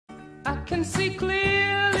I can see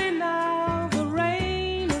clearly now, the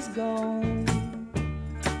rain is gone.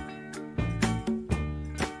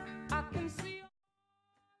 I can see.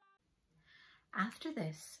 After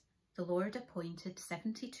this, the Lord appointed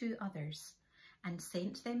 72 others and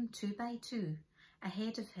sent them 2 by 2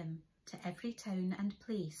 ahead of him to every town and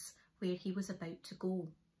place where he was about to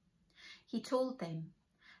go. He told them,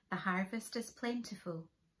 "The harvest is plentiful,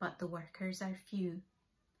 but the workers are few.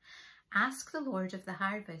 Ask the Lord of the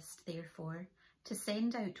harvest, therefore, to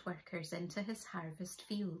send out workers into his harvest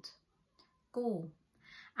field. Go,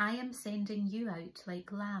 I am sending you out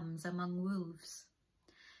like lambs among wolves.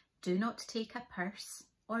 Do not take a purse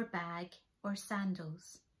or bag or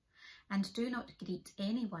sandals, and do not greet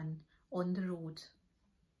anyone on the road.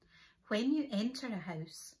 When you enter a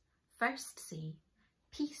house, first say,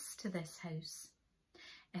 'Peace to this house.'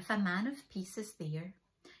 If a man of peace is there,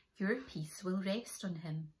 your peace will rest on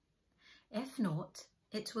him. If not,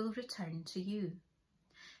 it will return to you.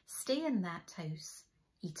 Stay in that house,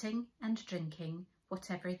 eating and drinking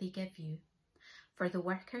whatever they give you, for the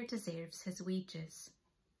worker deserves his wages.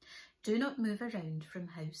 Do not move around from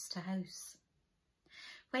house to house.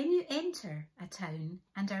 When you enter a town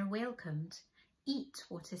and are welcomed, eat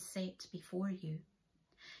what is set before you.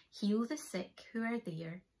 Heal the sick who are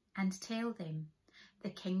there and tell them,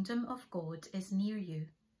 'The kingdom of God is near you.'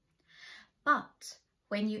 But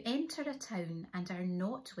when you enter a town and are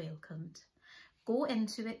not welcomed, go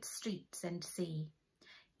into its streets and say,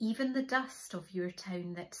 'Even the dust of your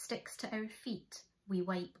town that sticks to our feet we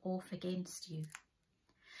wipe off against you.'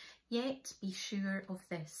 Yet be sure of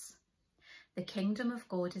this, the kingdom of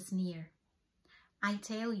God is near. I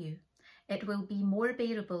tell you, it will be more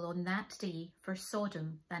bearable on that day for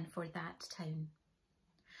Sodom than for that town.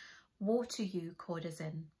 Woe to you,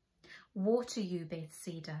 Chorazin! Woe to you,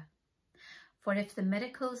 Bethsaida! For if the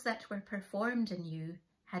miracles that were performed in you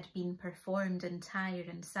had been performed in Tyre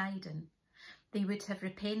and Sidon, they would have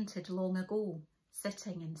repented long ago,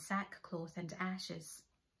 sitting in sackcloth and ashes.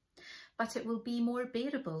 But it will be more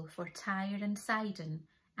bearable for Tyre and Sidon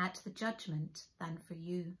at the judgment than for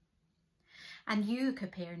you. And you,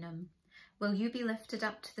 Capernaum, will you be lifted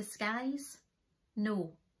up to the skies?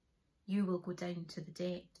 No, you will go down to the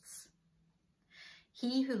depths.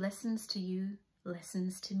 He who listens to you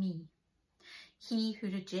listens to me. He who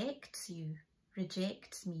rejects you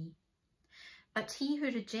rejects me. But he who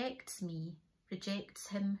rejects me rejects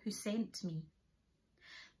him who sent me."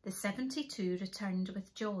 The 72 returned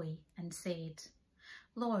with joy and said,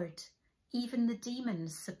 "Lord, even the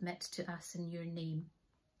demons submit to us in your name."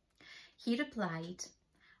 He replied,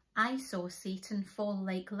 "I saw Satan fall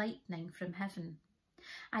like lightning from heaven.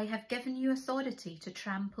 I have given you authority to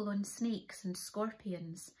trample on snakes and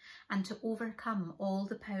scorpions and to overcome all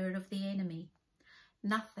the power of the enemy.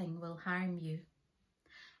 Nothing will harm you.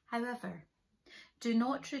 However, do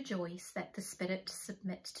not rejoice that the spirits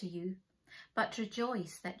submit to you, but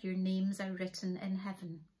rejoice that your names are written in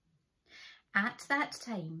heaven." At that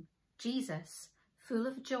time, Jesus, full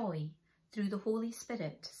of joy through the Holy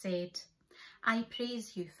Spirit, said, "I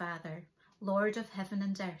praise you, Father, Lord of heaven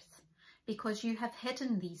and earth, because you have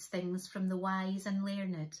hidden these things from the wise and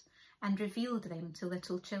learned and revealed them to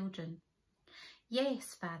little children.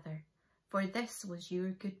 Yes, Father, for this was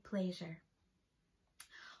your good pleasure.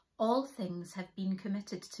 All things have been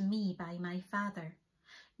committed to me by my Father.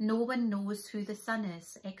 No one knows who the Son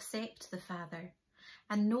is except the Father,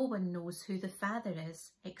 and no one knows who the Father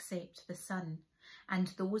is except the Son, and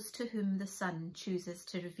those to whom the Son chooses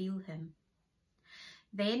to reveal him."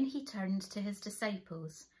 Then he turned to his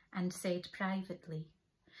disciples and said privately,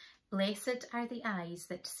 "Blessed are the eyes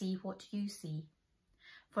that see what you see.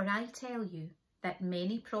 For I tell you that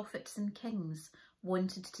many prophets and kings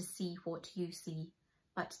wanted to see what you see,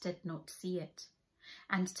 but did not see it,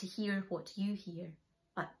 and to hear what you hear,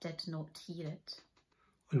 but did not hear it."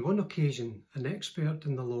 On one occasion, an expert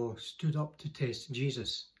in the law stood up to test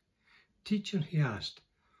Jesus. "Teacher," he asked,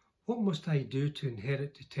 "what must I do to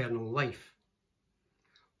inherit eternal life?"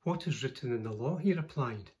 "What is written in the law?" he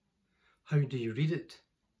replied. "How do you read it?"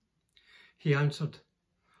 He answered,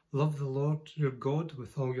 "Love the Lord your God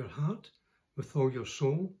with all your heart, with all your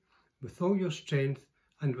soul, with all your strength,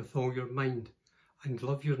 and with all your mind, and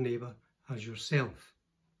love your neighbour as yourself."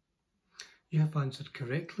 "You have answered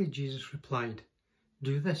correctly," Jesus replied.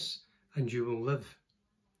 "Do this, and you will live."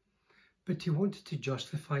 But he wanted to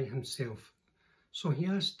justify himself, so he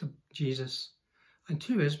asked Jesus, "And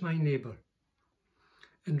who is my neighbour?"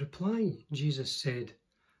 In reply, Jesus said,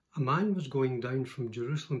 "A man was going down from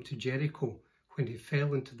Jerusalem to Jericho when he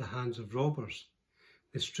fell into the hands of robbers.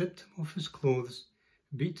 They stripped him of his clothes,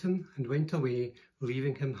 beat him, and went away,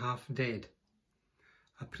 leaving him half dead.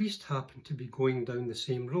 A priest happened to be going down the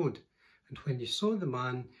same road, and when he saw the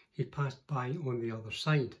man, he passed by on the other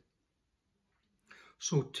side.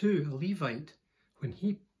 So too a Levite, when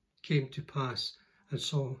he came to pass and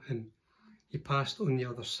saw him, he passed on the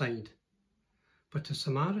other side. But a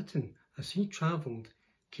Samaritan, as he travelled,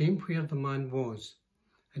 came where the man was,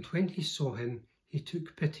 and when he saw him, he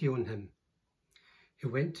took pity on him. He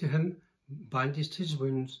went to him, bandaged his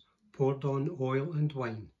wounds, poured on oil and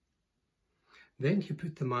wine. Then he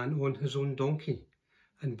put the man on his own donkey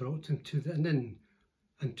and brought him to the inn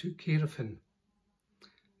and took care of him.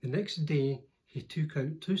 The next day he took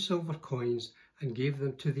out 2 silver coins and gave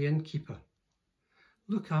them to the innkeeper.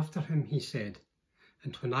 "Look after him," he said,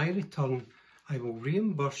 "and when I return, I will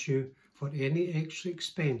reimburse you for any extra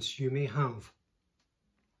expense you may have."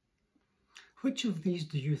 Which of these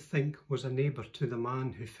do you think was a neighbour to the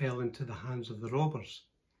man who fell into the hands of the robbers?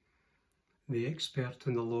 The expert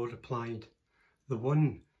in the law replied, "The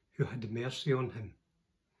one who had mercy on him."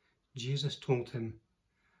 Jesus told him,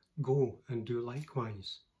 "Go and do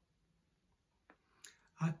likewise."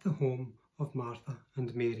 At the home of Martha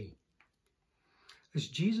and Mary. As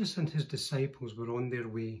Jesus and his disciples were on their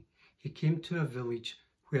way, he came to a village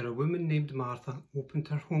where a woman named Martha opened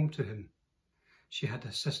her home to him. She had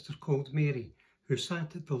a sister called Mary, who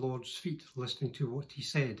sat at the Lord's feet listening to what he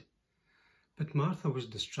said. But Martha was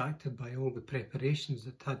distracted by all the preparations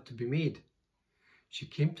that had to be made. She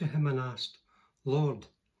came to him and asked, "Lord,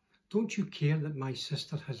 don't you care that my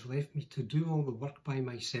sister has left me to do all the work by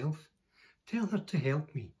myself? Tell her to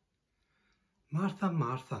help me." "Martha,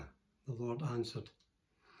 Martha," the Lord answered,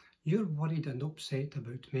 "you're worried and upset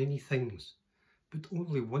about many things, but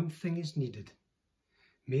only one thing is needed.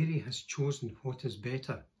 Mary has chosen what is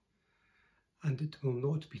better, and it will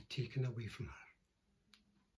not be taken away from her."